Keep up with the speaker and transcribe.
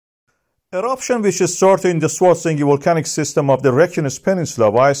Eruption, which is started in the Svartsengi volcanic system of the Reykjanes Peninsula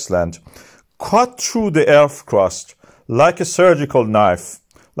of Iceland, cut through the earth crust like a surgical knife,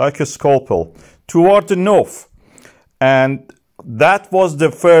 like a scalpel, toward the north. And that was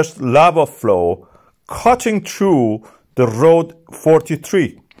the first lava flow cutting through the road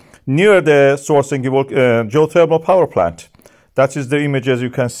 43 near the Svartsengi geothermal power plant. That is the image as you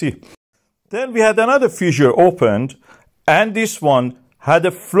can see. Then we had another fissure opened, and this one had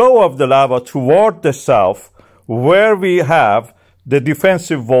a flow of the lava toward the south, where we have the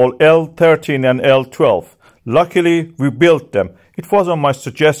defensive wall L13 and L12. Luckily, we built them. It was on my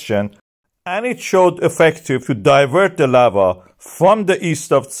suggestion, and it showed effective to divert the lava from the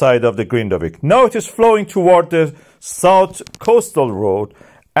east side of the Grindavik. Now it is flowing toward the south coastal road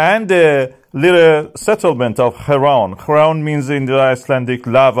and the little settlement of Hraun. Hraun means in the Icelandic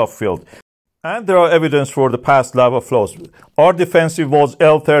lava field. And there are evidence for the past lava flows. Our defensive walls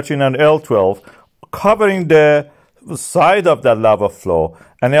L13 and L12 covering the side of that lava flow,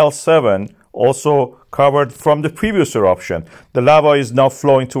 and L7 also covered from the previous eruption. The lava is now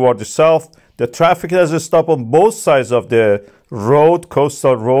flowing toward the south. The traffic has stopped on both sides of the road,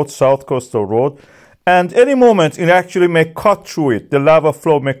 coastal road, south coastal road, and any moment it actually may cut through it. The lava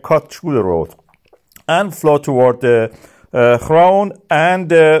flow may cut through the road and flow toward the Hraun and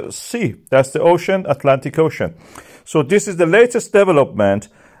the sea. That's the ocean, Atlantic Ocean. So this is the latest development,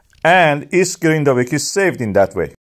 and East Grindavik is saved in that way.